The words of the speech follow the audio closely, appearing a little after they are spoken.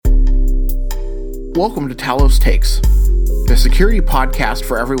Welcome to Talos Takes, the security podcast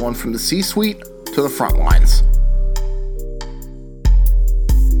for everyone from the C-suite to the front lines.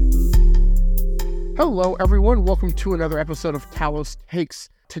 Hello, everyone. Welcome to another episode of Talos Takes.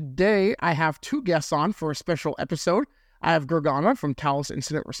 Today, I have two guests on for a special episode. I have Gergana from Talos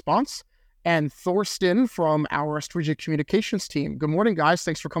Incident Response and Thorsten from our strategic communications team. Good morning, guys.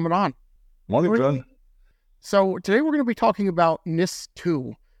 Thanks for coming on. Morning, John. So today we're going to be talking about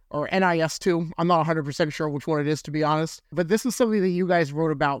NIS2 or NIS2. I'm not 100% sure which one it is, to be honest. But this is something that you guys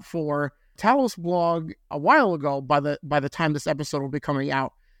wrote about for Talos blog a while ago by the time this episode will be coming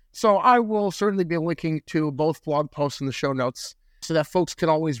out. So I will certainly be linking to both blog posts in the show notes so that folks can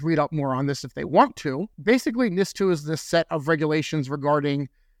always read up more on this if they want to. Basically, NIS2 is this set of regulations regarding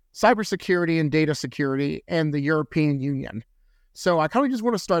cybersecurity and data security in the European Union. So I kind of just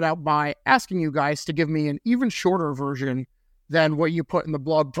want to start out by asking you guys to give me an even shorter version than what you put in the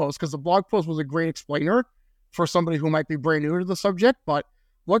blog post, because the blog post was a great explainer for somebody who might be brand new to the subject. But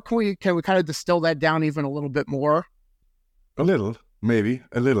what can we kind of distill that down even a little bit more? A little, maybe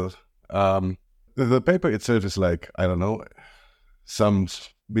a little. The paper itself is like, I don't know, some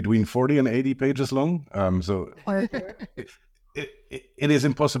between 40 and 80 pages long. So it is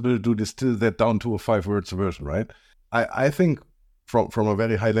impossible to distill that down to a 5 words version, right? I think from a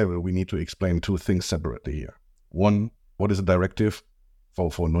very high level, we need to explain two things separately here. One, what is a directive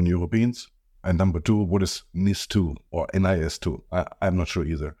for non-Europeans? And number two, what is NIS2 or NIS2? I'm not sure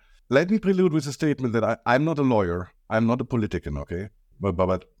either. Let me prelude with a statement that I'm not a lawyer. I'm not a politician, okay?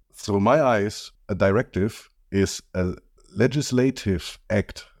 But through my eyes, a directive is a legislative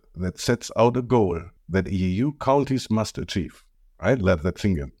act that sets out a goal that EU countries must achieve, right? Let that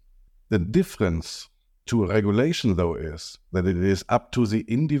sink in. The difference to a regulation, though, is that it is up to the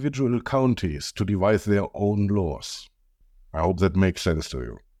individual countries to devise their own laws. I hope that makes sense to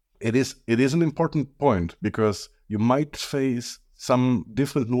you. It is an important point because you might face some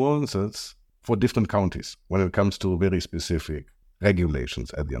different nuances for different countries when it comes to very specific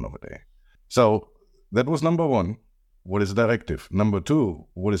regulations at the end of the day. So that was number one. What is a directive? Number two,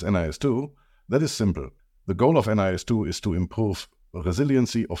 what is NIS2? That is simple. The goal of NIS2 is to improve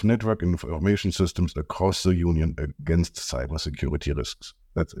resiliency of network information systems across the Union against cybersecurity risks.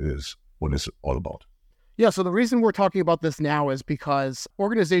 That is what it's all about. Yeah, so the reason we're talking about this now is because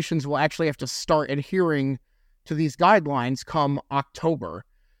organizations will actually have to start adhering to these guidelines come October.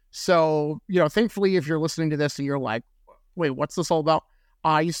 So, thankfully, if you're listening to this and you're like, wait, what's this all about?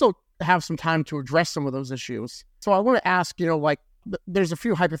 You still have some time to address some of those issues. So I want to ask, there's a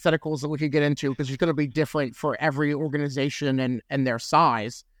few hypotheticals that we could get into because it's going to be different for every organization and their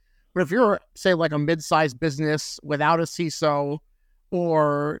size. But if you're, say, like a mid-sized business without a CISO,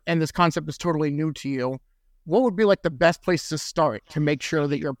 and this concept is totally new to you, what would be like the best place to start to make sure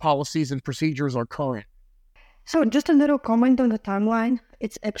that your policies and procedures are current? So just a little comment on the timeline.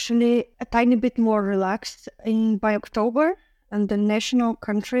 It's actually a tiny bit more relaxed by October, and the national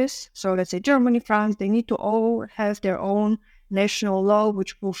countries, so let's say Germany, France, they need to all have their own national law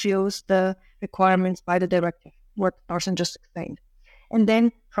which fulfills the requirements by the directive, what Thorsten just explained. And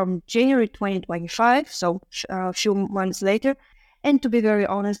then from January 2025, so a few months later, and to be very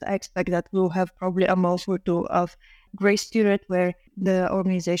honest, I expect that we'll have probably a month or two of grace period where the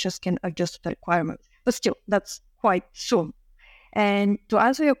organizations can adjust to the requirements. But still, that's quite soon. And to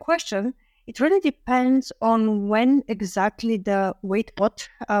answer your question, it really depends on when exactly the wait what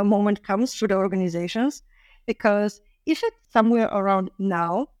moment comes to the organizations, because if it's somewhere around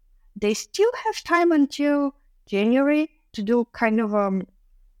now, they still have time until January to do kind of a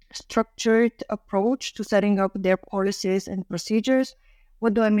structured approach to setting up their policies and procedures.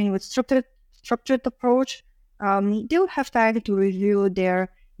 What do I mean with structured approach? They'll have time to review their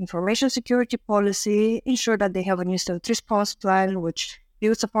information security policy, ensure that they have an instant response plan which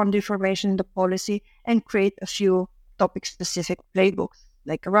builds upon the information in the policy, and create a few topic-specific playbooks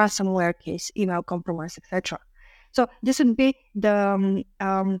like a ransomware case, email compromise, etc. So this would be the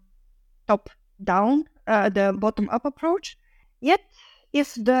top-down, the bottom-up approach. Yet,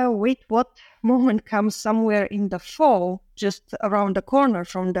 if the wait what moment comes somewhere in the fall, just around the corner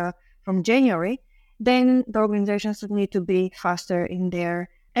from January, then the organizations would need to be faster in their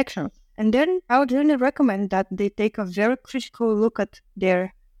actions. And then I would really recommend that they take a very critical look at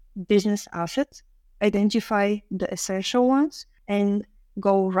their business assets, identify the essential ones, and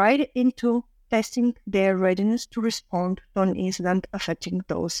go right into testing their readiness to respond to an incident affecting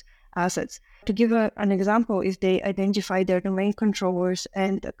those assets. To give an example, if they identify their domain controllers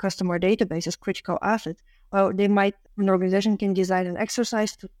and customer database as critical assets, well, an organization can design an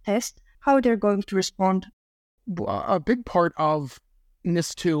exercise to test how they're going to respond. A big part of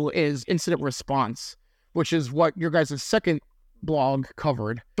NIS2 is incident response, which is what your guys' second blog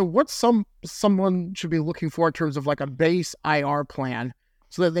covered. So what someone should be looking for in terms of like a base IR plan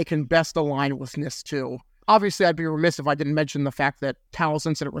so that they can best align with NIS2? Obviously, I'd be remiss if I didn't mention the fact that Talos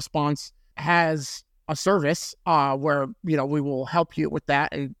Incident Response has a service where, we will help you with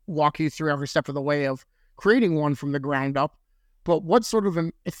that and walk you through every step of the way of creating one from the ground up. But what sort of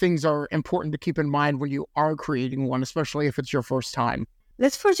things are important to keep in mind when you are creating one, especially if it's your first time?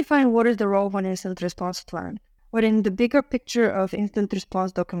 Let's first define what is the role of an incident response plan. But in the bigger picture of incident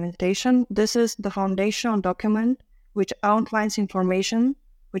response documentation, this is the foundational document which outlines information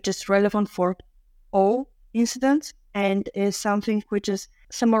which is relevant for all incidents and is something which is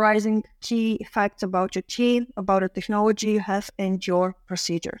summarizing key facts about your team, about the technology you have, and your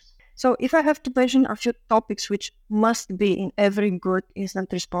procedures. So if I have to mention a few topics which must be in every good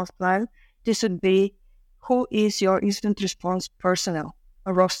incident response plan, this would be: who is your incident response personnel,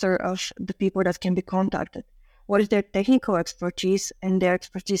 a roster of the people that can be contacted. What is their technical expertise and their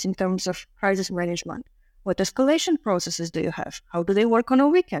expertise in terms of crisis management? What escalation processes do you have? How do they work on a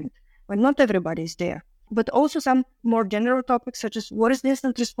weekend when not everybody is there? But also some more general topics such as what is the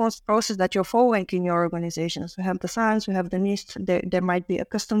incident response process that you're following in your organizations? We have the science, we have the NIST, there might be a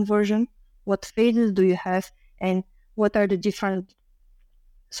custom version. What phases do you have, and what are the different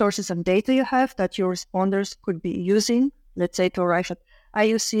sources of data you have that your responders could be using, let's say to arrive at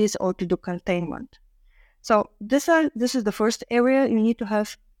IOCs or to do containment. So this is the first area. You need to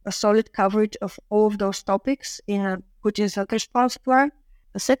have a solid coverage of all of those topics in a good incident response plan.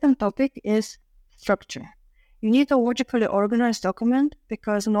 The second topic is structure. You need a logically organized document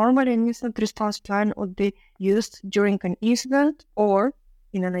because normally an incident response plan would be used during an incident or,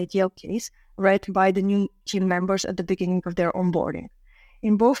 in an ideal case, read by the new team members at the beginning of their onboarding.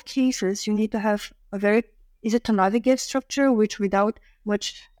 In both cases, you need to have a very easy-to-navigate structure, which without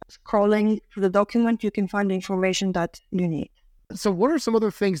much scrolling through the document, you can find the information that you need. So what are some other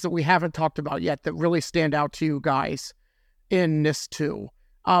things that we haven't talked about yet that really stand out to you guys in NIS2?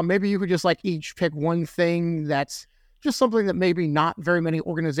 Maybe you could just each pick one thing that's just something that maybe not very many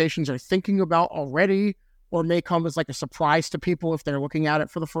organizations are thinking about already, or may come as a surprise to people if they're looking at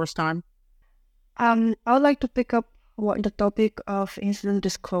it for the first time. I would like to pick up the topic of incident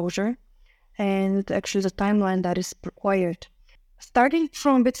disclosure and actually the timeline that is required. Starting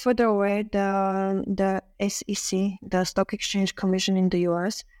from a bit further away, the SEC, the Stock Exchange Commission in the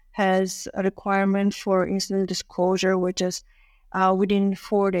US, has a requirement for incident disclosure, which is within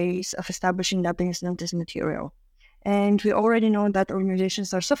 4 days of establishing that the incident is material. And we already know that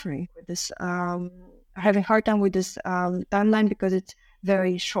organizations are suffering with this, having a hard time with this timeline because it's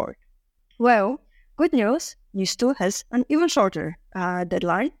very short. Well, good news, NIS2 has an even shorter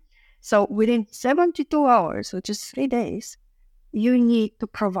deadline. So within 72 hours, which is 3 days, you need to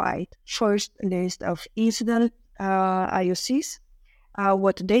provide first list of incident IOCs,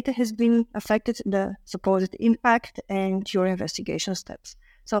 what data has been affected, the supposed impact, and your investigation steps.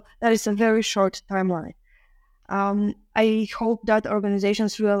 So that is a very short timeline. I hope that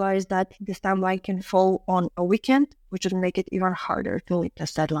organizations realize that this timeline can fall on a weekend, which would make it even harder to meet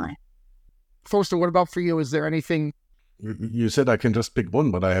this deadline. Foster, what about for you? Is there anything? You said I can just pick one,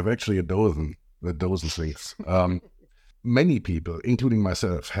 but I have actually a dozen things. Many people, including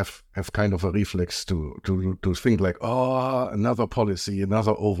myself, have kind of a reflex to think another policy,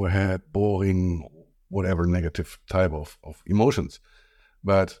 another overhead, boring, whatever negative type of emotions.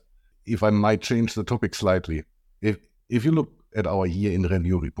 But if I might change the topic slightly, if you look at our year in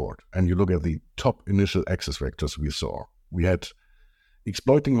review report and you look at the top initial access vectors we saw, we had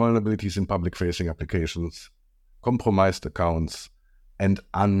exploiting vulnerabilities in public-facing applications, compromised accounts, and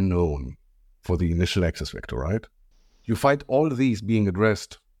unknown for the initial access vector, right? You find all these being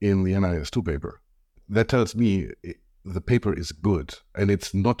addressed in the NIS2 paper. That tells me the paper is good, and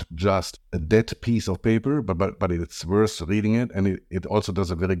it's not just a dead piece of paper, but it's worth reading it, and it also does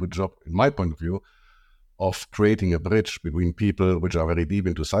a very good job, in my point of view, of creating a bridge between people which are very deep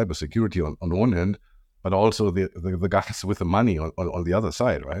into cybersecurity on the one hand, but also the guys with the money on the other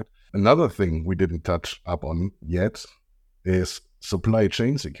side, right? Another thing we didn't touch up on yet is supply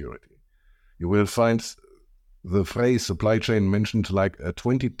chain security. You will find the phrase supply chain mentioned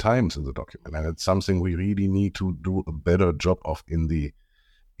 20 times in the document, and it's something we really need to do a better job of in the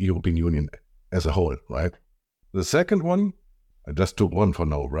European Union as a whole, right? The second one, I just took one for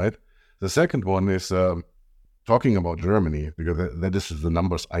now, right? The second one is talking about Germany, because that is the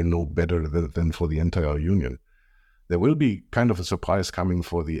numbers I know better than for the entire union. There will be kind of a surprise coming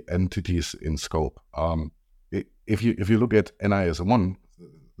for the entities in scope. If you look at NIS1,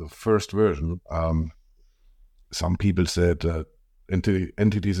 the first version, some people said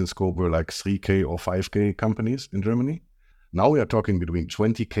entities in scope were like 3K or 5K companies in Germany. Now we are talking between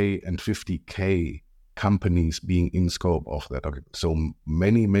 20K and 50K companies being in scope of that. So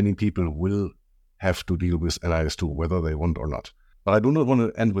many people will have to deal with NIS2, whether they want or not. But I do not want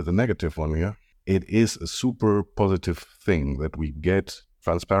to end with a negative one here. It is a super positive thing that we get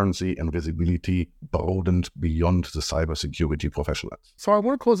transparency and visibility broadened beyond the cybersecurity professionals. So I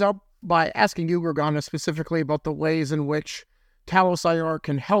want to close out by asking you, Gorgana, specifically about the ways in which Talos IR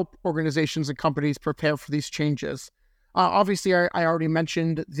can help organizations and companies prepare for these changes. Obviously, I already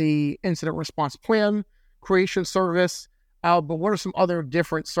mentioned the incident response plan, creation service, but what are some other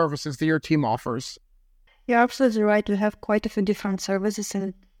different services that your team offers? You're absolutely right. We have quite a few different services,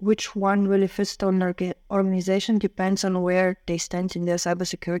 and which one really fits to an organization depends on where they stand in their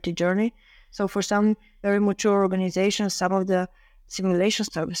cybersecurity journey. So for some very mature organizations, some of the simulation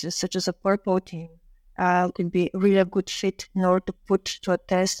services, such as a purple team, could be really a good fit in order to put to a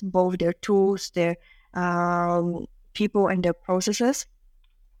test both their tools, their people, and their processes.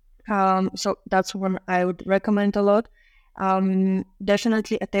 So that's one I would recommend a lot.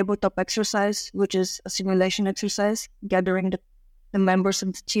 Definitely a tabletop exercise, which is a simulation exercise, gathering the members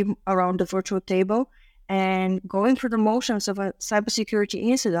of the team around the virtual table and going through the motions of a cybersecurity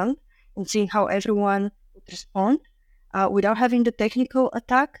incident and seeing how everyone would respond without having the technical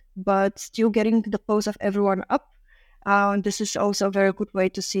attack, but still getting the pulse of everyone up. This is also a very good way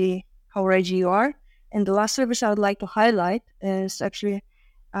to see how ready you are. And the last service I would like to highlight is actually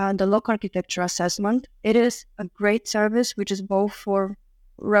the log architecture assessment. It is a great service, which is both for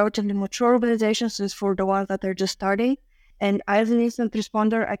relatively mature organizations and for the ones that are just starting. And as an incident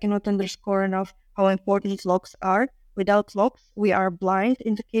responder, I cannot underscore enough how important logs are. Without logs, we are blind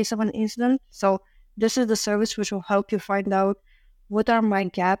in the case of an incident. So this is the service which will help you find out what are my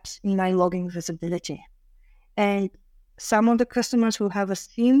gaps in my logging visibility. And some of the customers will have a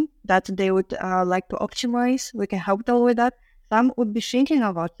theme that they would like to optimize. We can help them with that. Some would be thinking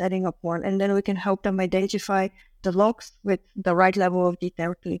about setting up one, and then we can help them identify the logs with the right level of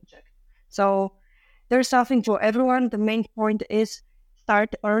detail to inject. So there's something for everyone. The main point is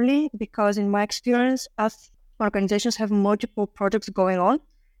start early, because in my experience, as organizations have multiple projects going on,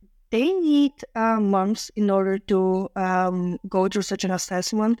 they need months in order to go through such an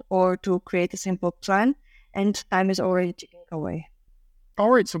assessment or to create a simple plan, and time is already ticking away. All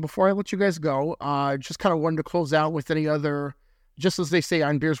right, so before I let you guys go, just kind of wanted to close out with any other, just as they say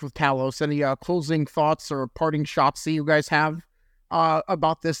on Beers with Talos, any closing thoughts or parting shots that you guys have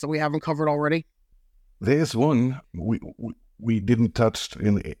about this that we haven't covered already? There's one we didn't touch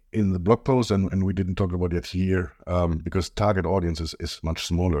in the blog post, and we didn't talk about it here because target audience is much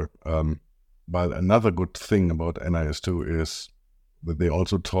smaller. But another good thing about NIS2 is that they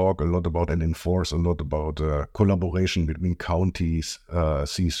also talk a lot about and enforce a lot about collaboration between counties,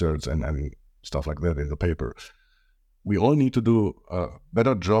 CSIRTs, and stuff like that in the paper. We all need to do a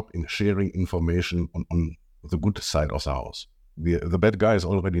better job in sharing information on the good side of the house. The bad guys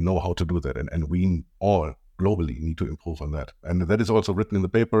already know how to do that, and we all globally need to improve on that. And that is also written in the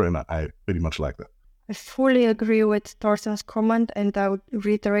paper, and I pretty much like that. I fully agree with Torsten's comment, and I would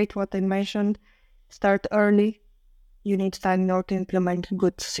reiterate what I mentioned. Start early. You need time in order to implement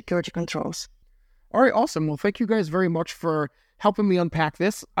good security controls. All right, awesome. Well, thank you guys very much for helping me unpack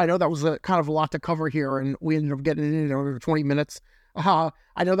this. I know that was a kind of a lot to cover here, and we ended up getting it in over 20 minutes. I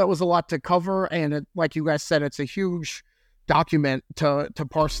know that was a lot to cover, and like you guys said, it's a huge document to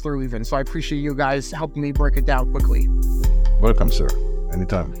parse through even. So I appreciate you guys helping me break it down quickly. Welcome, sir.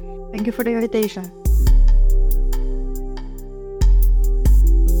 Anytime. Thank you for the invitation.